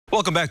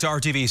Welcome back to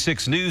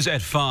RTV6 News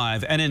at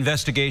 5. An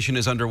investigation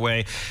is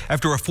underway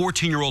after a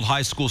 14-year-old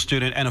high school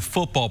student and a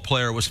football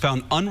player was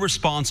found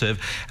unresponsive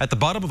at the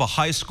bottom of a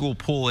high school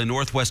pool in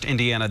northwest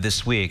Indiana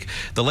this week.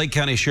 The Lake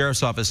County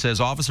Sheriff's Office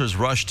says officers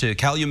rushed to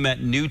Calumet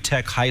New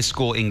Tech High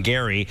School in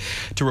Gary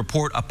to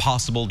report a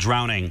possible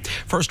drowning.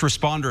 First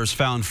responders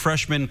found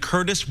freshman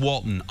Curtis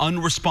Walton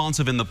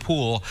unresponsive in the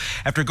pool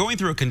after going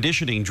through a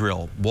conditioning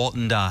drill.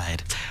 Walton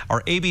died.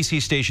 Our ABC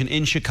station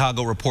in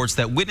Chicago reports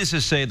that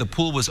witnesses say the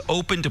pool was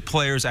open to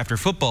players after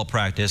football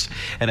practice,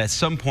 and at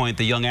some point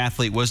the young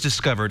athlete was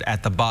discovered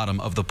at the bottom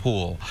of the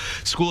pool.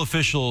 School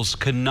officials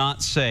could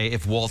not say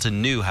if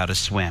Walton knew how to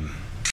swim.